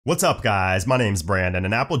What's up guys, my name's Brandon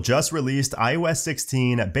and Apple just released iOS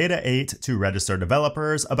 16 Beta 8 to registered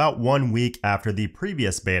developers about 1 week after the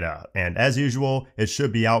previous beta. And as usual, it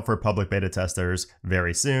should be out for public beta testers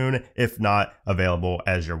very soon, if not available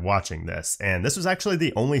as you're watching this. And this was actually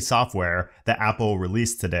the only software that Apple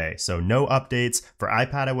released today. So no updates for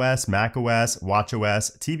iPadOS, macOS,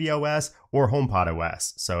 watchOS, tvOS, or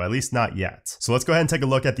HomePodOS, so at least not yet. So let's go ahead and take a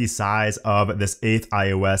look at the size of this 8th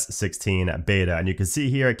iOS 16 beta. And you can see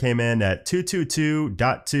here it came in at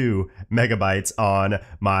 222.2 megabytes on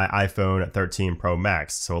my iPhone 13 Pro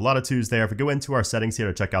Max. So a lot of twos there. If we go into our settings here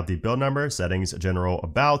to check out the build number, settings general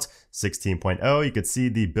about 16.0, you can see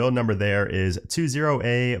the build number there is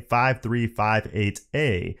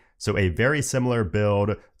 20A5358A. So a very similar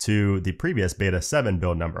build to the previous beta 7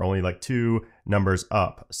 build number, only like 2 numbers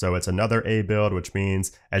up. So it's another A build, which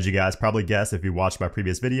means, as you guys probably guessed if you watched my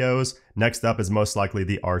previous videos, next up is most likely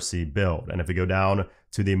the RC build. And if we go down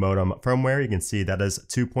to the modem firmware, you can see that is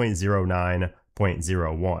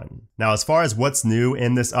 2.09.01. Now, as far as what's new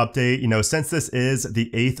in this update, since this is the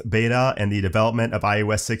 8th beta and the development of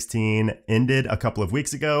iOS 16 ended a couple of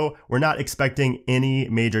weeks ago, we're not expecting any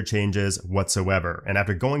major changes whatsoever. And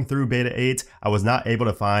after going through beta 8, I was not able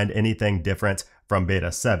to find anything different from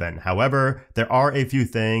beta 7. However, there are a few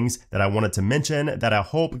things that I wanted to mention that I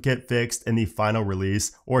hope get fixed in the final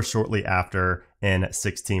release or shortly after in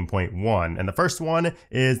 16.1. And the first one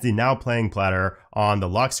is the now playing platter on the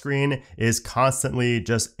lock screen is constantly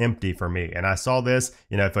just empty for me. And I saw this,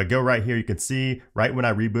 if I go right here, you can see right when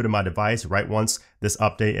I rebooted my device, right once this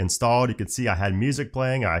update installed, you can see I had music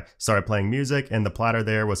playing. I started playing music and the platter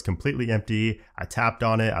there was completely empty. I tapped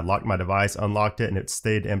on it, I locked my device, unlocked it, and it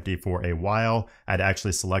stayed empty for a while. I had to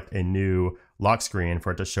actually select a new lock screen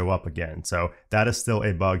for it to show up again. So that is still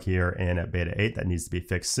a bug here in beta 8 that needs to be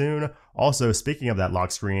fixed soon. Also, speaking of that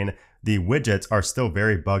lock screen, the widgets are still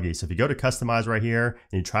very buggy. So if you go to customize right here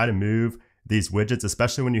and you try to move these widgets,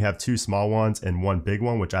 especially when you have 2 small ones and 1 big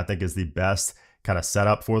one, which I think is the best kind of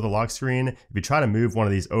setup for the lock screen. If you try to move one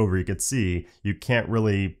of these over, you can see you can't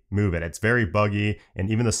really move it. It's very buggy,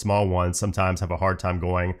 and even the small ones sometimes have a hard time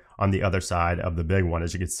going on the other side of the big one,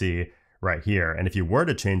 as you can see right here. And if you were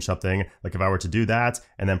to change something, like if I were to do that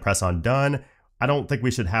and then press on done, I don't think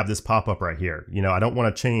we should have this pop up right here. I don't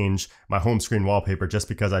want to change my home screen wallpaper just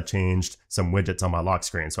because I changed some widgets on my lock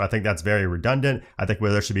screen. So I think that's very redundant. I think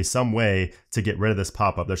there should be some way to get rid of this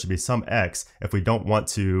pop up. There should be some X if we don't want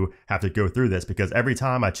to have to go through this, because every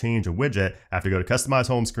time I change a widget, I have to go to customize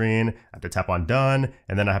home screen, I have to tap on done,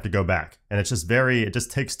 and then I have to go back. And it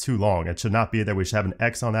just takes too long. It should not be there. We should have an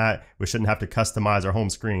X on that. We shouldn't have to customize our home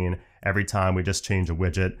screen every time we just change a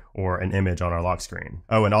widget or an image on our lock screen.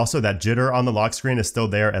 Oh, and also that jitter on the lock screen is still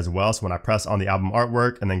there as well. So when I press on the album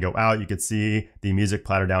artwork and then go out, you can see the music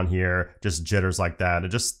platter down here just jitters like that. It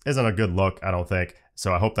just isn't a good look, I don't think.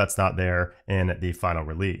 So I hope that's not there in the final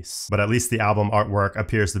release. But at least the album artwork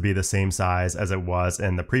appears to be the same size as it was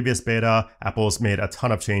in the previous beta. Apple's made a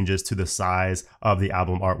ton of changes to the size of the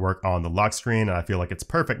album artwork on the lock screen, and I feel like it's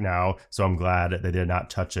perfect now, so I'm glad they did not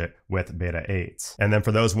touch it with beta 8. And then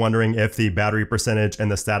for those wondering if the battery percentage in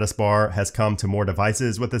the status bar has come to more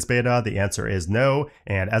devices with this beta, the answer is no.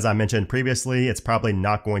 And as I mentioned previously, it's probably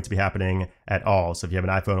not going to be happening at all. So if you have an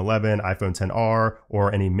iPhone 11, iPhone XR,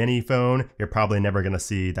 or any mini phone, you're probably never going to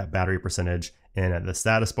see that battery percentage in the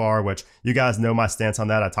status bar, which you guys know my stance on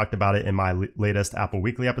that. I talked about it in my latest Apple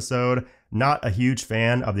Weekly episode. Not a huge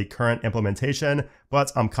fan of the current implementation,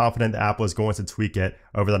 but I'm confident that Apple is going to tweak it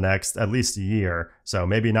over the next at least year. So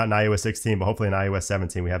maybe not in iOS 16, but hopefully in iOS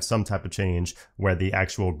 17, we have some type of change where the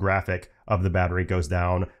actual graphic of the battery goes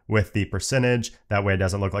down with the percentage. That way it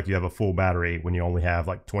doesn't look like you have a full battery when you only have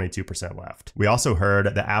like 22% left. We also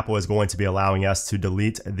heard that Apple is going to be allowing us to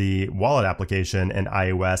delete the wallet application in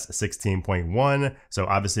iOS 16.1. So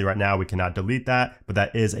obviously right now we cannot delete that, but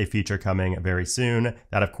that is a feature coming very soon.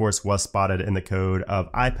 That of course was spotted in the code of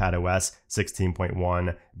iPadOS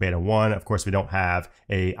 16.1 beta 1. Of course, we don't have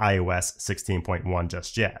a iOS 16.1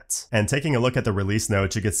 just yet. And taking a look at the release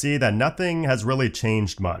notes, you can see that nothing has really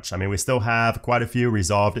changed much. I mean, we still have quite a few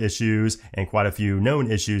resolved issues and quite a few known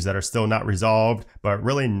issues that are still not resolved, but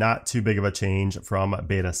really not too big of a change from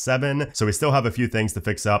beta 7. So we still have a few things to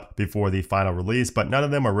fix up before the final release, but none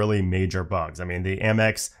of them are really major bugs. I mean, the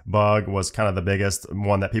Amex bug was kind of the biggest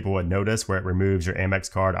one that people would notice, where it removes your Amex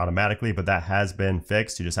card automatically, but that has been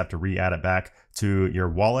fixed. You just have to re-add it back to your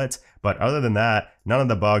wallet. But other than that, none of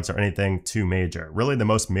the bugs are anything too major. Really, the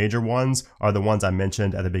most major ones are the ones I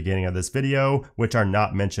mentioned at the beginning of this video, which are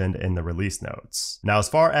not mentioned in the release notes. Now, as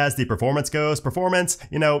far as the performance goes,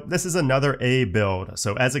 this is another A build.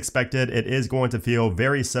 So as expected, it is going to feel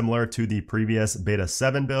very similar to the previous beta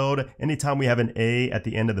 7 build. Anytime we have an A at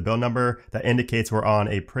the end of the build number, that indicates we're on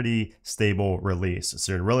a pretty stable release.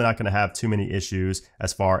 So you're really not going to have too many issues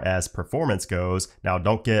as far as performance goes. Now,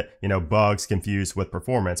 don't get, bugs confused with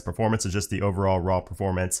performance. Performance is just the overall raw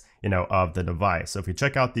performance, of the device. So if you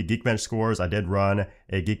check out the Geekbench scores, I did run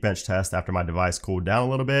a Geekbench test after my device cooled down a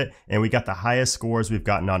little bit, and we got the highest scores we've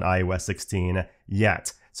gotten on iOS 16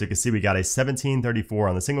 yet. So you can see we got a 1734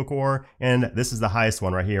 on the single core, and this is the highest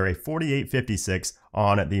one right here, a 4856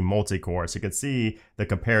 on the multi-core. So you can see the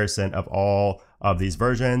comparison of all of these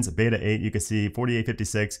versions. Beta 8, you can see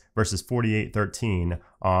 4856 versus 4813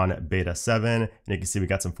 on beta 7. And you can see we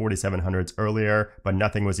got some 4700s earlier, but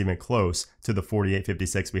nothing was even close to the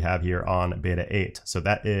 4856 we have here on beta 8. So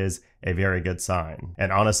that is a very good sign.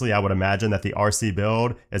 And honestly, I would imagine that the RC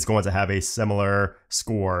build is going to have a similar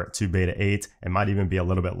score to beta 8 and might even be a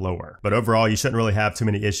little bit lower. But overall, you shouldn't really have too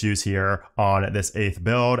many issues here on this 8th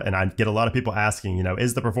build. And I get a lot of people asking,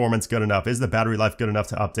 is the performance good enough? Is the battery life good enough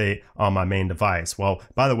to update on my main device? Well,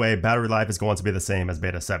 by the way, battery life is going to be the same as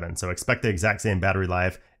beta 7. So expect the exact same battery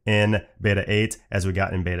life in beta 8 as we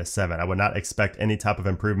got in beta 7. I would not expect any type of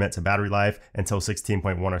improvement to battery life until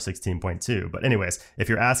 16.1 or 16.2. But anyways, if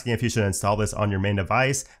you're asking if you should install this on your main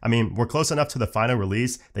device, we're close enough to the final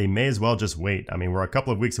release, they may as well just wait. We're a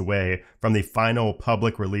couple of weeks away from the final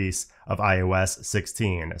public release of iOS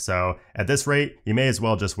 16. So at this rate, you may as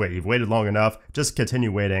well just wait. You've waited long enough, just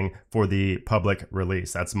continue waiting for the public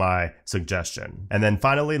release. That's my suggestion. And then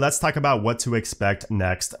finally, let's talk about what to expect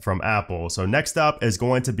next from Apple. So next up is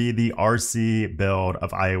going to be the RC build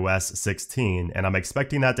of iOS 16. And I'm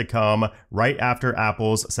expecting that to come right after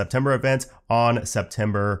Apple's September event on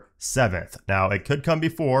September 7th. Now, it could come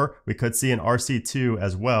before. We could see an RC2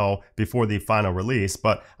 as well before the final release,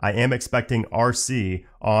 but I am expecting RC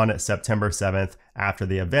on September 7th after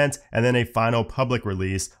the event, and then a final public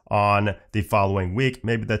release on the following week,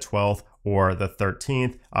 maybe the 12th or the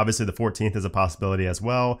 13th. Obviously, the 14th is a possibility as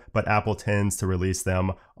well, but Apple tends to release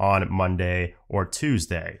them on Monday or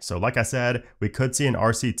Tuesday. So like I said, we could see an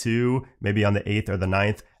RC2 maybe on the 8th or the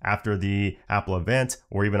 9th after the Apple event,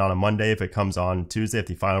 or even on a Monday if it comes on Tuesday, if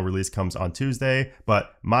the final release comes on Tuesday.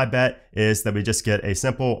 But my bet is that we just get a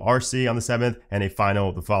simple RC on the 7th and a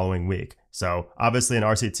final the following week. So obviously an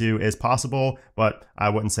RC2 is possible, but I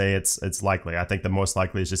wouldn't say it's likely. I think the most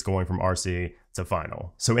likely is just going from RC to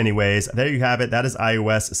final. So anyways, there you have it. That is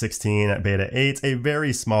iOS 16 beta 8, a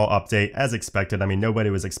very small update as expected. Nobody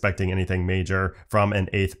was expecting anything major from an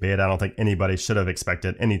 8th beta. I don't think anybody should have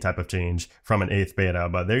expected any type of change from an 8th beta,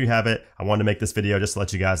 but there you have it. I wanted to make this video just to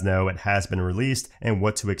let you guys know it has been released and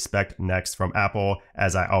what to expect next from Apple,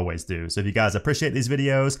 as I always do. So if you guys appreciate these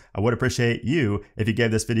videos, I would appreciate you if you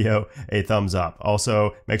gave this video a thumbs up.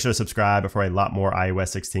 Also, make sure to subscribe for a lot more iOS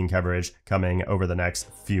 16 coverage coming over the next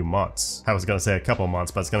few months. I was going to say a couple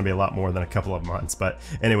months, but it's going to be a lot more than a couple of months. But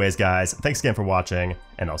anyways, guys, thanks again for watching,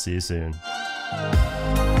 and I'll see you soon.